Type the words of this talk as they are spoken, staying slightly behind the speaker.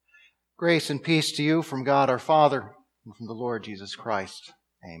Grace and peace to you from God our Father and from the Lord Jesus Christ.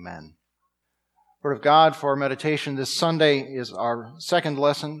 Amen. Word of God for our meditation this Sunday is our second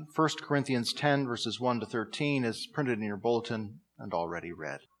lesson, 1 Corinthians 10, verses 1 to 13, is printed in your bulletin and already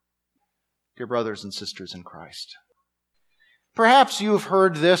read. Dear brothers and sisters in Christ, perhaps you've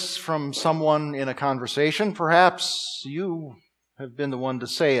heard this from someone in a conversation. Perhaps you have been the one to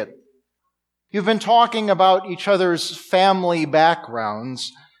say it. You've been talking about each other's family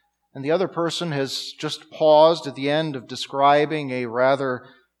backgrounds, and the other person has just paused at the end of describing a rather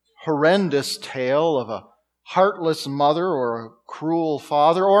horrendous tale of a heartless mother or a cruel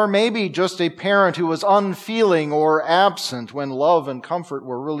father, or maybe just a parent who was unfeeling or absent when love and comfort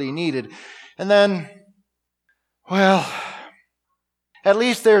were really needed. And then, well, at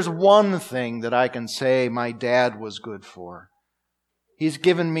least there's one thing that I can say my dad was good for. He's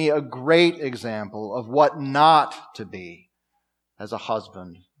given me a great example of what not to be as a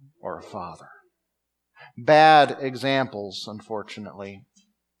husband or a father. Bad examples, unfortunately,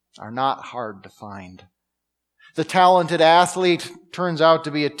 are not hard to find. The talented athlete turns out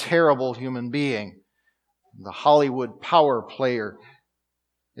to be a terrible human being. The Hollywood power player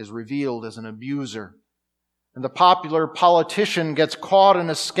is revealed as an abuser. And the popular politician gets caught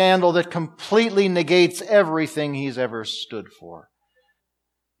in a scandal that completely negates everything he's ever stood for.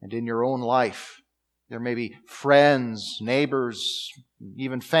 And in your own life, there may be friends, neighbors,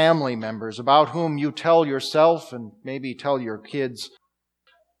 even family members about whom you tell yourself and maybe tell your kids,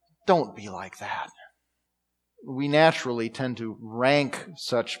 don't be like that. We naturally tend to rank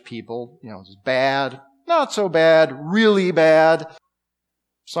such people, as bad, not so bad, really bad.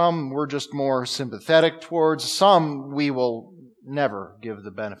 Some we're just more sympathetic towards. Some we will never give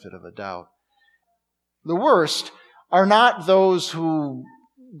the benefit of a doubt. The worst are not those who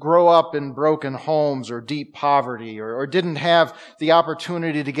grow up in broken homes or deep poverty or didn't have the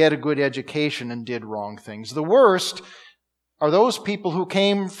opportunity to get a good education and did wrong things. The worst are those people who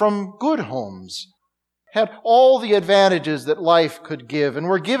came from good homes, had all the advantages that life could give, and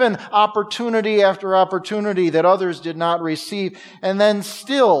were given opportunity after opportunity that others did not receive, and then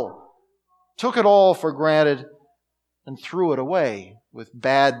still took it all for granted and threw it away with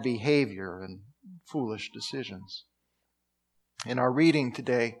bad behavior and foolish decisions. In our reading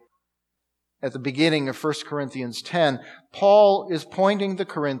today, at the beginning of 1 Corinthians 10, Paul is pointing the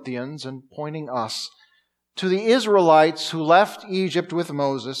Corinthians and pointing us to the Israelites who left Egypt with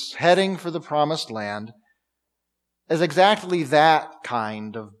Moses, heading for the promised land, as exactly that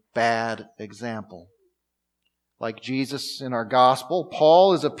kind of bad example. Like Jesus in our gospel,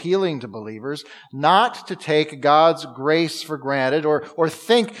 Paul is appealing to believers not to take God's grace for granted or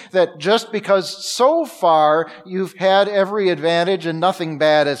think that just because so far you've had every advantage and nothing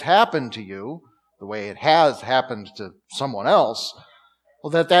bad has happened to you, the way it has happened to someone else,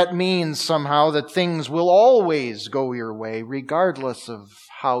 well, that means somehow that things will always go your way regardless of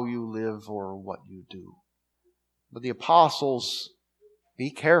how you live or what you do. But the apostles,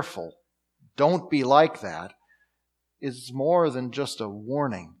 be careful. Don't be like that. Is more than just a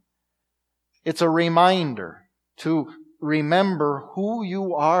warning. It's a reminder to remember who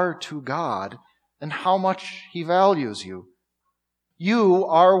you are to God and how much He values you. You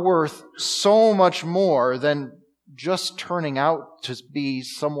are worth so much more than just turning out to be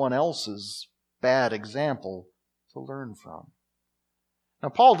someone else's bad example to learn from. Now,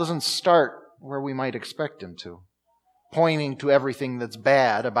 Paul doesn't start where we might expect him to, pointing to everything that's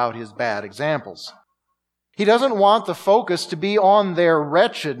bad about his bad examples. He doesn't want the focus to be on their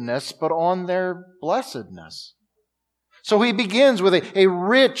wretchedness, but on their blessedness. So he begins with a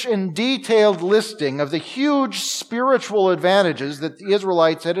rich and detailed listing of the huge spiritual advantages that the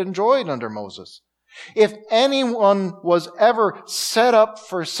Israelites had enjoyed under Moses. If anyone was ever set up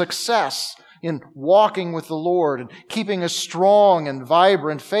for success in walking with the Lord and keeping a strong and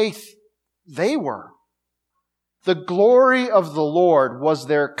vibrant faith, they were. The glory of the Lord was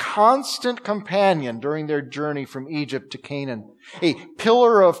their constant companion during their journey from Egypt to Canaan. A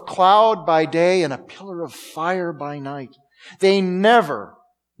pillar of cloud by day and a pillar of fire by night. They never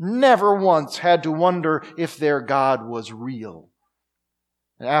once had to wonder if their God was real.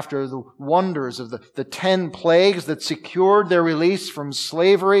 After the wonders of the 10 plagues that secured their release from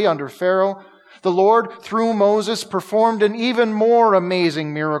slavery under Pharaoh, the Lord, through Moses, performed an even more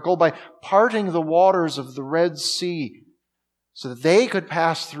amazing miracle by parting the waters of the Red Sea so that they could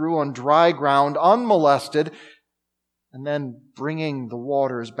pass through on dry ground unmolested, and then bringing the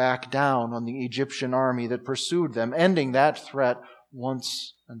waters back down on the Egyptian army that pursued them, ending that threat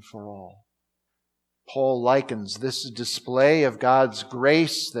once and for all. Paul likens this display of God's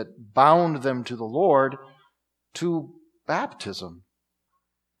grace that bound them to the Lord to baptism.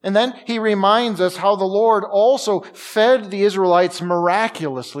 And then he reminds us how the Lord also fed the Israelites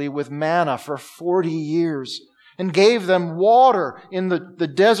miraculously with manna for 40 years and gave them water in the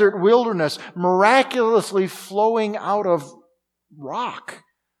desert wilderness, miraculously flowing out of rock.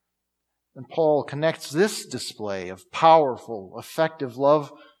 And Paul connects this display of powerful, effective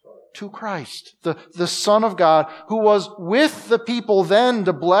love to Christ, the Son of God, who was with the people then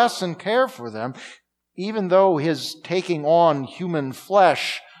to bless and care for them, even though his taking on human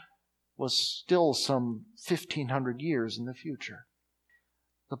flesh was still some 1,500 years in the future.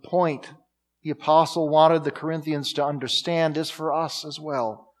 The point the apostle wanted the Corinthians to understand is for us as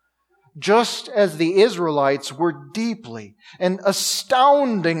well. Just as the Israelites were deeply and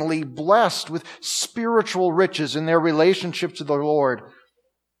astoundingly blessed with spiritual riches in their relationship to the Lord,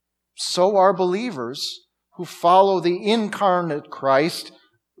 so are believers who follow the incarnate Christ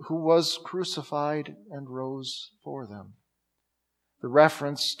who was crucified and rose for them. The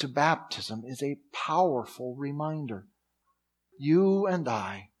reference to baptism is a powerful reminder. You and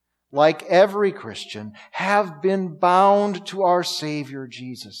I, like every Christian, have been bound to our Savior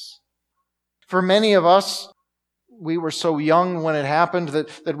Jesus. For many of us, we were so young when it happened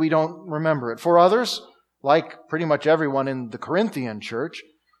that we don't remember it. For others, like pretty much everyone in the Corinthian church,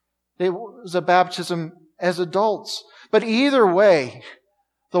 it was a baptism as adults. But either way,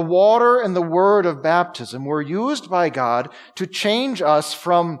 the water and the word of baptism were used by God to change us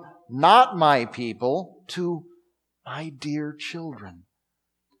from not my people to my dear children.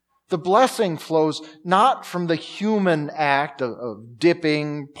 The blessing flows not from the human act of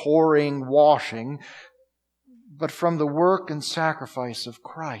dipping, pouring, washing, but from the work and sacrifice of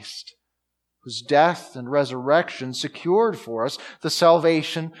Christ, whose death and resurrection secured for us the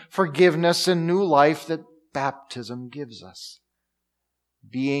salvation, forgiveness, and new life that baptism gives us.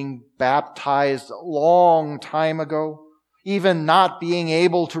 Being baptized a long time ago, even not being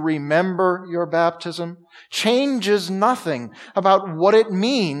able to remember your baptism, changes nothing about what it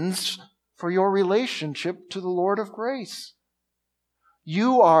means for your relationship to the Lord of grace.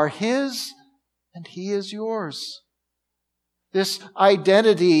 You are His and He is yours. This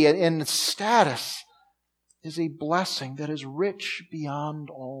identity and status is a blessing that is rich beyond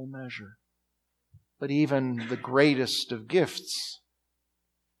all measure. But even the greatest of gifts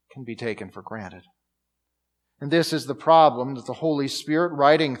can be taken for granted. And this is the problem that the Holy Spirit,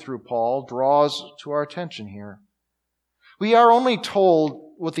 writing through Paul, draws to our attention here. We are only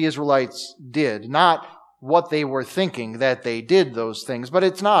told what the Israelites did, not what they were thinking that they did those things, but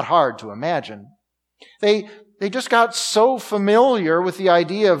it's not hard to imagine. They just got so familiar with the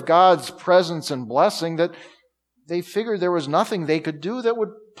idea of God's presence and blessing that they figured there was nothing they could do that would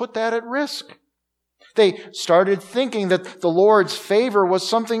put that at risk. They started thinking that the Lord's favor was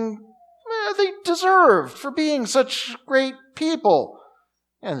something they deserved for being such great people.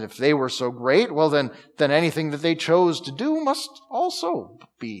 And if they were so great, well then anything that they chose to do must also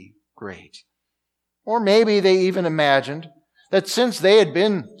be great. Or maybe they even imagined that since they had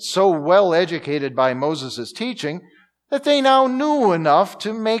been so well educated by Moses' teaching, that they now knew enough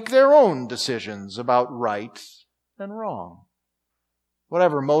to make their own decisions about right and wrong.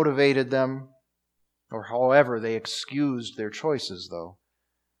 Whatever motivated them, or however they excused their choices, though,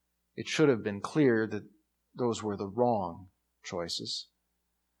 it should have been clear that those were the wrong choices.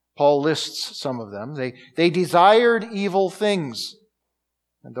 Paul lists some of them. They desired evil things,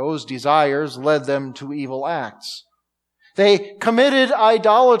 and those desires led them to evil acts. They committed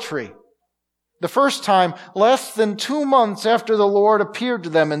idolatry. The first time, less than 2 months after the Lord appeared to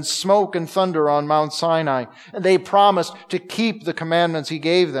them in smoke and thunder on Mount Sinai, and they promised to keep the commandments He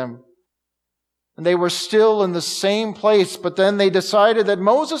gave them. And they were still in the same place, but then they decided that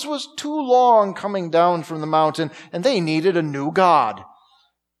Moses was too long coming down from the mountain, and they needed a new god,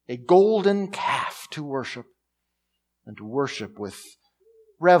 a golden calf to worship, and to worship with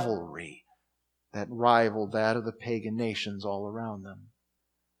revelry that rivaled that of the pagan nations all around them.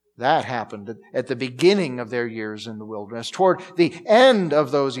 That happened at the beginning of their years in the wilderness. Toward the end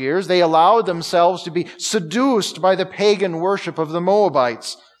of those years, they allowed themselves to be seduced by the pagan worship of the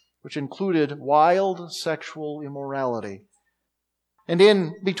Moabites, which included wild sexual immorality. And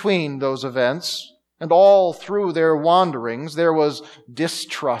in between those events, and all through their wanderings, there was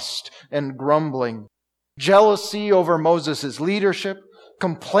distrust and grumbling, jealousy over Moses' leadership,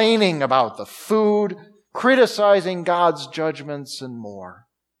 complaining about the food, criticizing God's judgments, and more.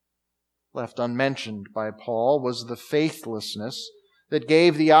 Left unmentioned by Paul was the faithlessness that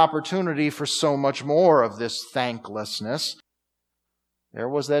gave the opportunity for so much more of this thanklessness. There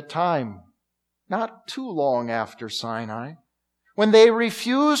was that time, not too long after Sinai, when they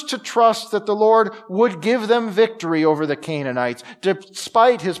refused to trust that the Lord would give them victory over the Canaanites,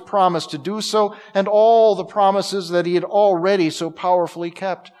 despite His promise to do so and all the promises that He had already so powerfully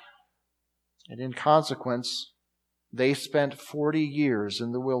kept. And in consequence, they spent 40 years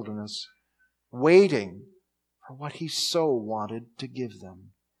in the wilderness, waiting for what He so wanted to give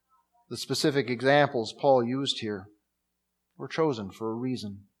them. The specific examples Paul used here were chosen for a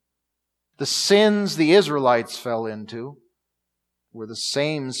reason. The sins the Israelites fell into were the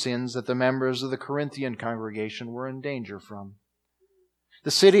same sins that the members of the Corinthian congregation were in danger from.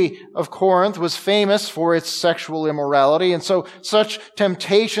 The city of Corinth was famous for its sexual immorality, and so such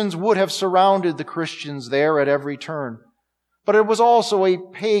temptations would have surrounded the Christians there at every turn. But it was also a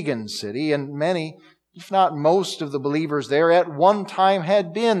pagan city, and many, if not most of the believers there at one time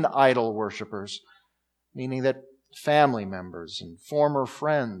had been idol worshippers, meaning that family members and former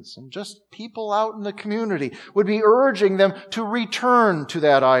friends and just people out in the community would be urging them to return to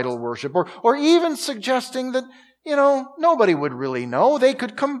that idol worship, or even suggesting that, nobody would really know. They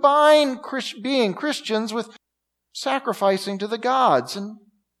could combine being Christians with sacrificing to the gods, and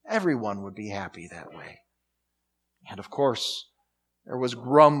everyone would be happy that way. And of course, there was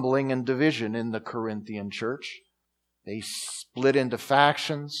grumbling and division in the Corinthian church. They split into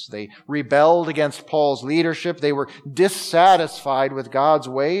factions. They rebelled against Paul's leadership. They were dissatisfied with God's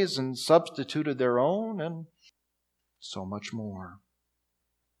ways and substituted their own, and so much more.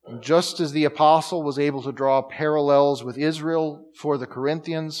 And just as the apostle was able to draw parallels with Israel for the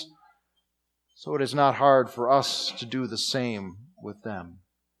Corinthians, so it is not hard for us to do the same with them.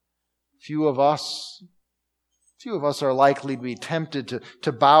 Few of us are likely to be tempted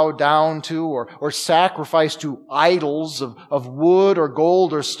to bow down to or sacrifice to idols of wood or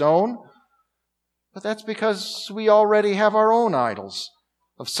gold or stone. But that's because we already have our own idols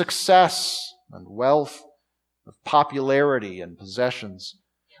of success and wealth, of popularity and possessions,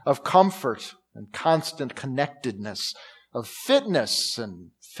 of comfort and constant connectedness, of fitness and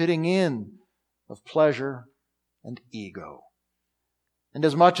fitting in, of pleasure and ego. And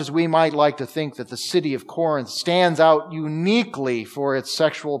as much as we might like to think that the city of Corinth stands out uniquely for its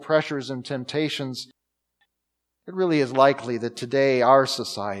sexual pressures and temptations, it really is likely that today our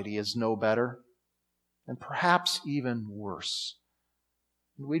society is no better, and perhaps even worse.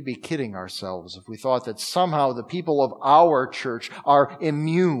 We'd be kidding ourselves if we thought that somehow the people of our church are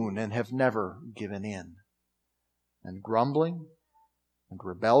immune and have never given in. And grumbling and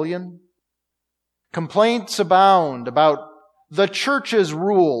rebellion, complaints abound about the church's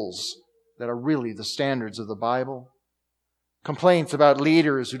rules that are really the standards of the Bible. Complaints about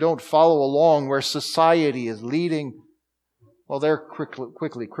leaders who don't follow along where society is leading. Well, they're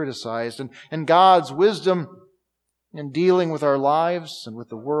quickly criticized. And God's wisdom in dealing with our lives and with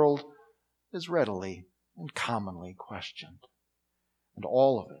the world is readily and commonly questioned. And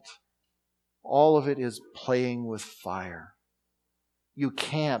all of it is playing with fire. You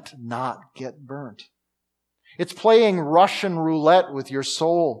can't not get burnt. It's playing Russian roulette with your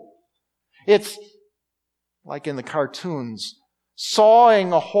soul. It's, like in the cartoons,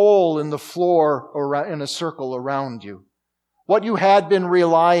 sawing a hole in the floor in a circle around you. What you had been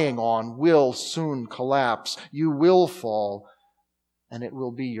relying on will soon collapse. You will fall, and it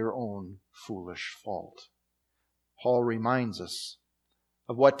will be your own foolish fault. Paul reminds us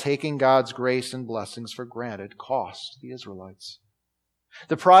of what taking God's grace and blessings for granted cost the Israelites.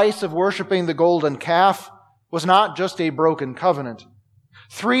 The price of worshiping the golden calf was not just a broken covenant.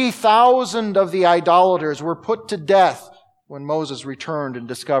 3,000 of the idolaters were put to death when Moses returned and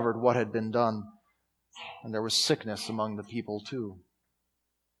discovered what had been done. And there was sickness among the people too.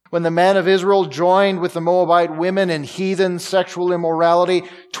 When the men of Israel joined with the Moabite women in heathen sexual immorality,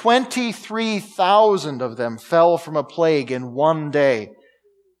 23,000 of them fell from a plague in one day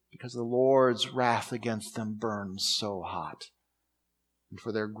because the Lord's wrath against them burned so hot. And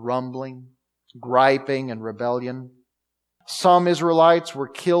for their grumbling, griping, and rebellion, some Israelites were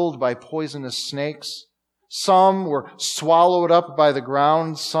killed by poisonous snakes. Some were swallowed up by the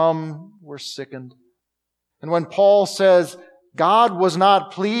ground. Some were sickened. And when Paul says God was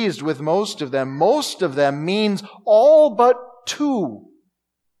not pleased with most of them means all but 2.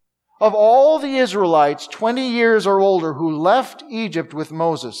 Of all the Israelites 20 years or older who left Egypt with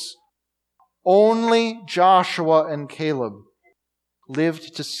Moses, only Joshua and Caleb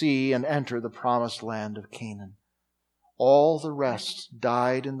lived to see and enter the promised land of Canaan. All the rest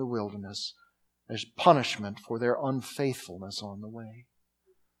died in the wilderness as punishment for their unfaithfulness on the way.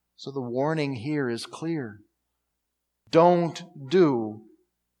 So the warning here is clear. Don't do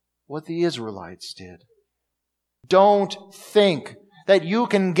what the Israelites did. Don't think that you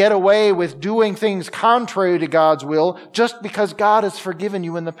can get away with doing things contrary to God's will just because God has forgiven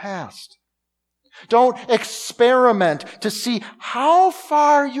you in the past. Don't experiment to see how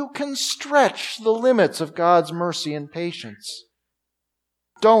far you can stretch the limits of God's mercy and patience.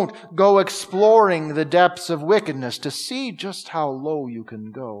 Don't go exploring the depths of wickedness to see just how low you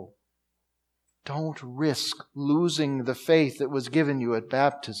can go. Don't risk losing the faith that was given you at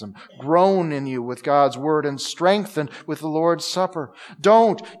baptism, grown in you with God's Word, and strengthened with the Lord's Supper.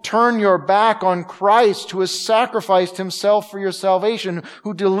 Don't turn your back on Christ, who has sacrificed Himself for your salvation,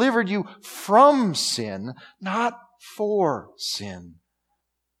 who delivered you from sin, not for sin.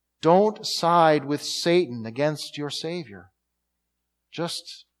 Don't side with Satan against your Savior.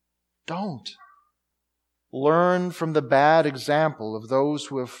 Just don't. Learn from the bad example of those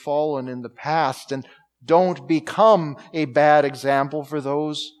who have fallen in the past, and don't become a bad example for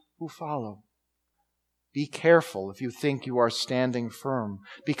those who follow. Be careful if you think you are standing firm,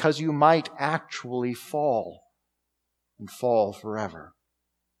 because you might actually fall, and fall forever.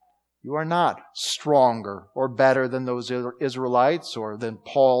 You are not stronger or better than those Israelites or than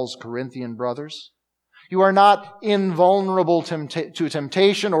Paul's Corinthian brothers. You are not invulnerable to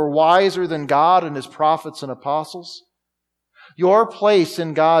temptation or wiser than God and His prophets and apostles. Your place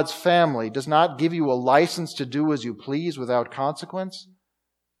in God's family does not give you a license to do as you please without consequence,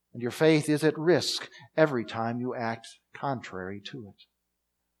 and your faith is at risk every time you act contrary to it.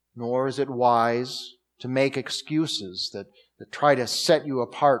 Nor is it wise to make excuses that try to set you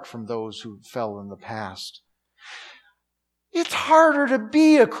apart from those who fell in the past. It's harder to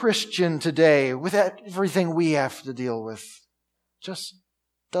be a Christian today with everything we have to deal with. Just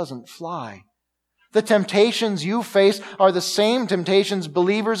doesn't fly. The temptations you face are the same temptations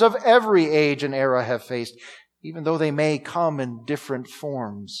believers of every age and era have faced, even though they may come in different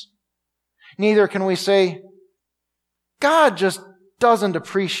forms. Neither can we say, God just doesn't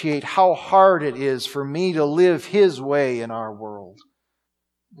appreciate how hard it is for me to live His way in our world.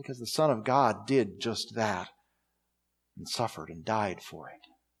 Because the Son of God did just that, and suffered and died for it.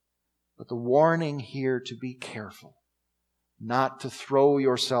 But the warning here to be careful, not to throw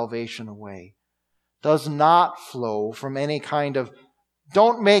your salvation away, does not flow from any kind of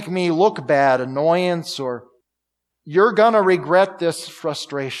don't make me look bad annoyance or you're going to regret this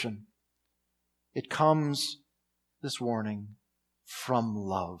frustration. It comes, this warning, from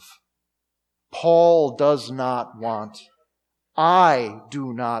love. Paul does not want, I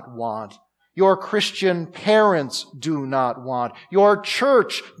do not want, your Christian parents do not want, your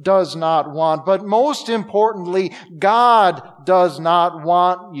church does not want, but most importantly, God does not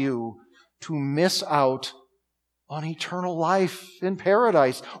want you to miss out on eternal life in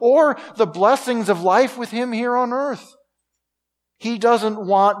paradise or the blessings of life with Him here on earth. He doesn't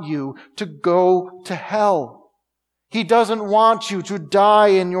want you to go to hell. He doesn't want you to die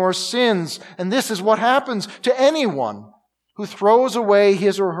in your sins. And this is what happens to anyone who throws away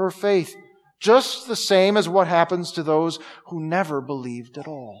his or her faith, just the same as what happens to those who never believed at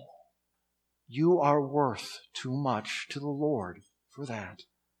all. You are worth too much to the Lord for that.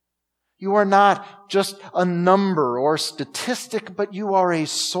 You are not just a number or statistic, but you are a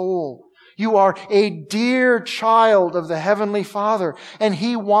soul. You are a dear child of the Heavenly Father, and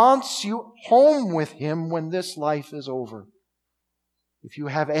He wants you home with Him when this life is over. If you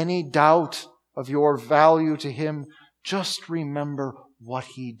have any doubt of your value to Him, just remember what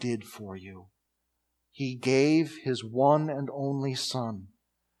He did for you. He gave His one and only Son,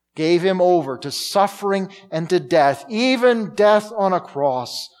 gave Him over to suffering and to death, even death on a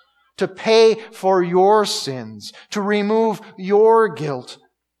cross, to pay for your sins, to remove your guilt,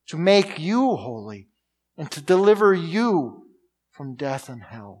 to make you holy, and to deliver you from death and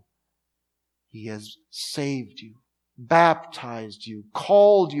hell. He has saved you, baptized you,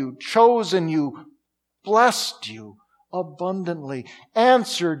 called you, chosen you, blessed you abundantly,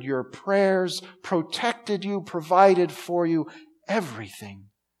 answered your prayers, protected you, provided for you, everything.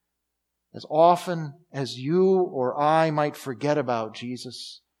 As often as you or I might forget about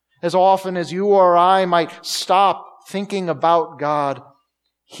Jesus, as often as you or I might stop thinking about God,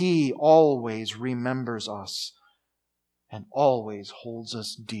 He always remembers us and always holds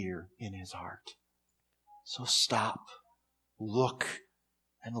us dear in His heart. So stop, look,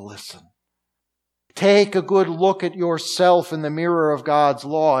 and listen. Take a good look at yourself in the mirror of God's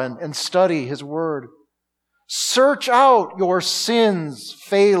law and study His Word. Search out your sins,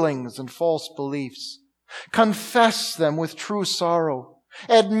 failings, and false beliefs. Confess them with true sorrow.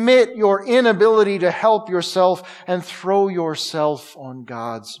 Admit your inability to help yourself and throw yourself on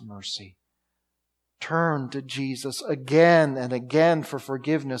God's mercy. Turn to Jesus again and again for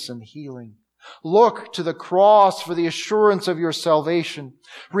forgiveness and healing. Look to the cross for the assurance of your salvation.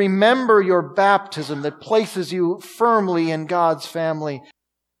 Remember your baptism that places you firmly in God's family.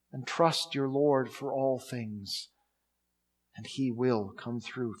 And trust your Lord for all things, and He will come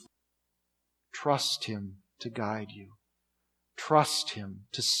through. Trust Him to guide you. Trust Him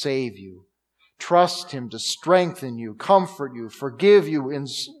to save you. Trust Him to strengthen you, comfort you, forgive you,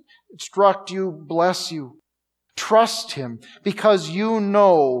 instruct you, bless you. Trust Him because you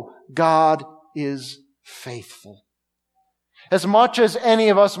know God is faithful. As much as any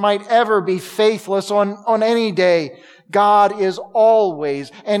of us might ever be faithless on any day, God is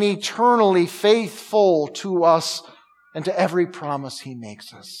always and eternally faithful to us and to every promise He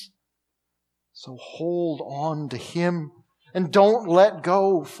makes us. So hold on to Him and don't let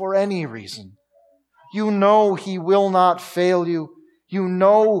go for any reason. You know He will not fail you. You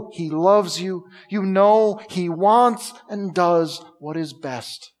know He loves you. You know He wants and does what is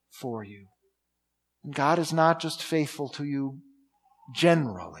best for you. And God is not just faithful to you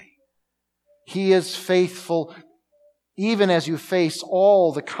generally. He is faithful even as you face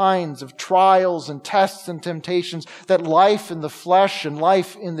all the kinds of trials and tests and temptations that life in the flesh and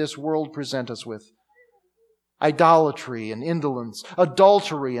life in this world present us with. Idolatry and indolence,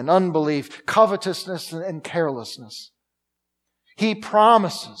 adultery and unbelief, covetousness and carelessness. He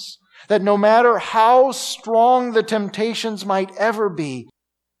promises that no matter how strong the temptations might ever be,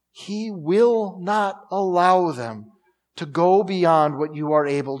 He will not allow them to go beyond what you are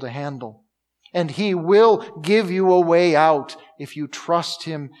able to handle. And He will give you a way out if you trust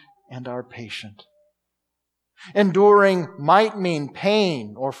Him and are patient. Enduring might mean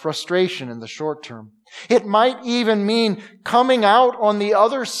pain or frustration in the short term. It might even mean coming out on the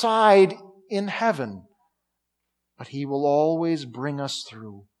other side in heaven. But He will always bring us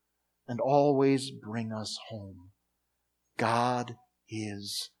through and always bring us home. God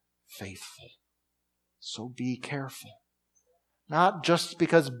is faithful. So be careful. Not just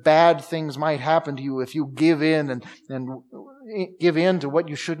because bad things might happen to you if you give in and give in to what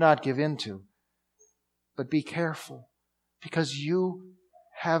you should not give in to. But be careful because you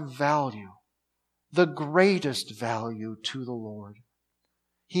have value, the greatest value to the Lord.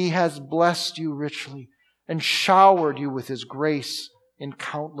 He has blessed you richly and showered you with His grace in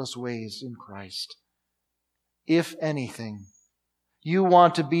countless ways in Christ. If anything, you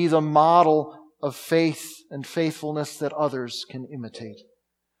want to be the model of faith and faithfulness that others can imitate.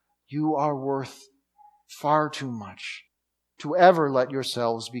 You are worth far too much to ever let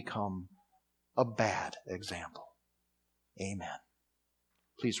yourselves become a bad example. Amen.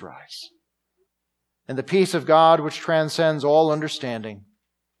 Please rise. And the peace of God, which transcends all understanding,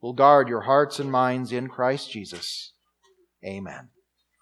 will guard your hearts and minds in Christ Jesus. Amen.